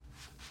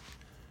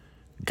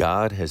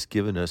God has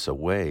given us a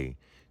way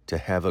to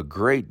have a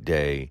great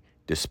day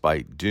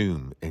despite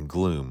doom and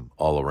gloom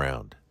all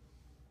around.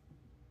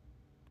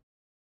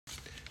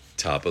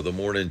 Top of the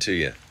morning to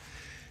you.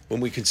 When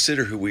we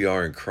consider who we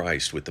are in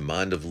Christ with the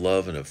mind of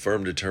love and a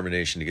firm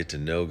determination to get to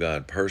know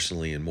God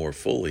personally and more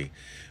fully,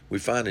 we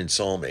find in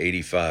Psalm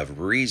 85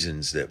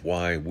 reasons that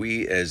why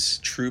we as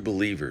true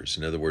believers,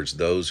 in other words,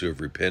 those who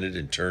have repented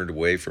and turned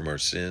away from our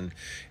sin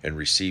and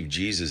received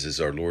Jesus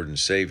as our Lord and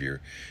Savior,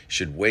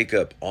 should wake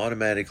up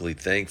automatically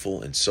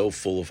thankful and so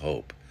full of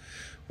hope.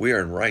 We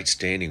are in right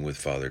standing with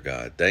Father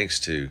God, thanks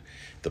to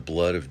the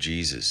blood of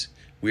Jesus.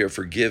 We are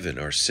forgiven.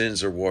 Our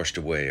sins are washed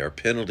away. Our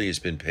penalty has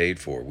been paid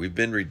for. We've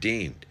been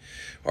redeemed.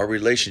 Our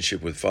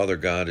relationship with Father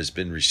God has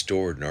been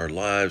restored, and our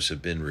lives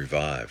have been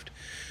revived.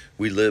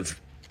 We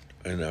live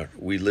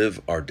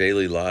our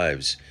daily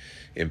lives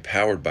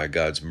empowered by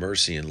God's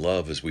mercy and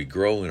love as we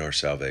grow in our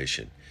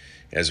salvation.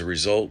 As a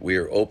result, we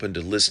are open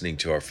to listening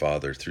to our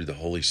Father through the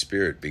Holy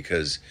Spirit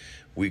because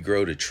we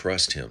grow to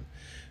trust Him,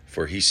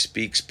 for He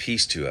speaks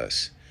peace to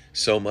us.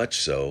 So much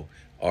so,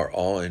 our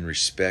awe and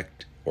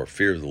respect or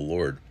fear of the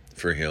Lord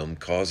for Him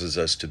causes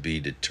us to be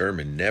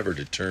determined never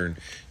to turn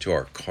to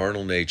our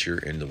carnal nature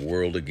and the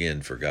world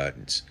again for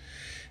guidance.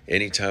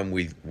 Anytime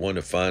we want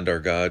to find our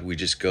God, we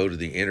just go to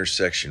the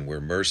intersection where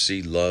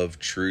mercy, love,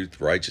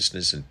 truth,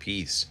 righteousness, and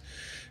peace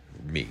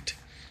meet.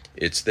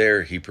 It's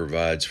there He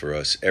provides for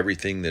us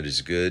everything that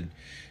is good,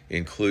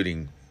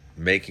 including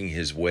making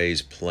His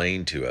ways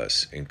plain to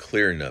us and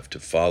clear enough to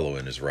follow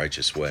in His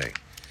righteous way.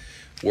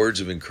 Words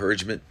of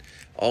encouragement,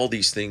 all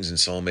these things in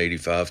Psalm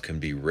 85 can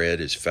be read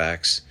as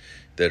facts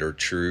that are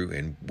true,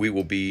 and we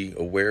will be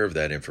aware of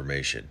that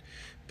information.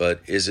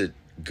 But is it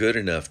good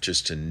enough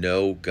just to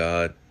know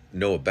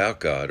about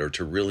God, or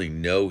to really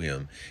know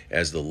Him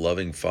as the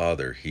loving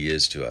Father He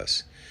is to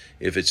us?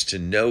 If it's to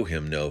know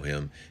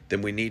Him,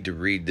 then we need to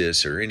read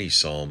this or any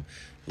psalm.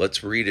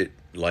 Let's read it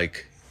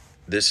like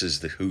this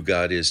is who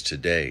God is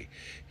today.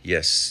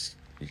 Yes,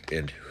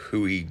 and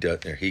who He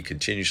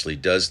continuously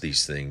does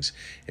these things,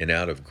 and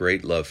out of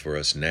great love for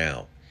us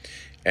now.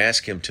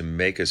 Ask Him to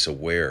make us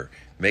aware,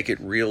 make it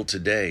real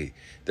today,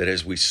 that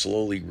as we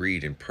slowly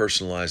read and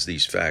personalize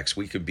these facts,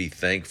 we can be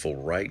thankful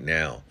right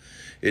now.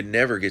 It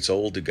never gets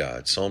old to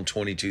God. Psalm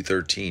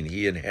 22:13,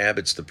 He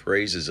inhabits the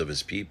praises of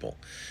His people.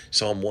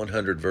 Psalm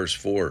 100 verse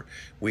 4,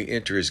 we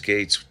enter His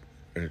gates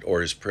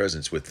or His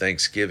presence with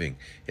thanksgiving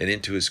and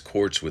into His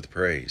courts with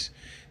praise.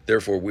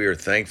 Therefore we are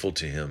thankful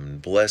to Him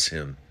and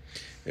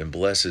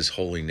bless His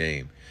holy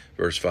name.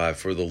 Verse 5,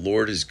 for the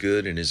Lord is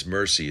good and His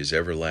mercy is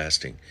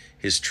everlasting.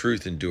 His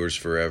truth endures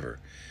forever.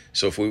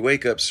 So if we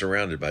wake up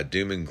surrounded by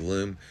doom and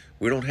gloom,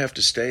 we don't have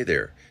to stay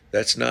there.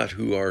 That's not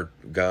who our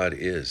God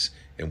is,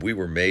 and we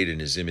were made in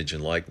His image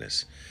and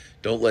likeness.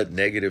 Don't let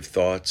negative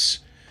thoughts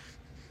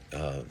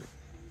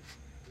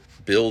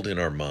build in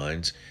our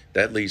minds.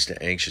 That leads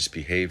to anxious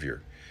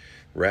behavior.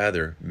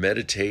 Rather,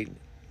 meditate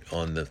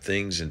on the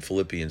things in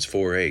Philippians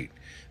 4:8,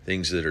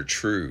 things that are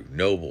true,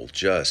 noble,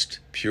 just,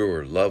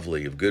 pure,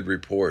 lovely, of good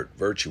report,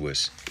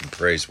 virtuous, and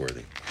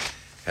praiseworthy.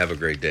 Have a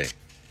great day.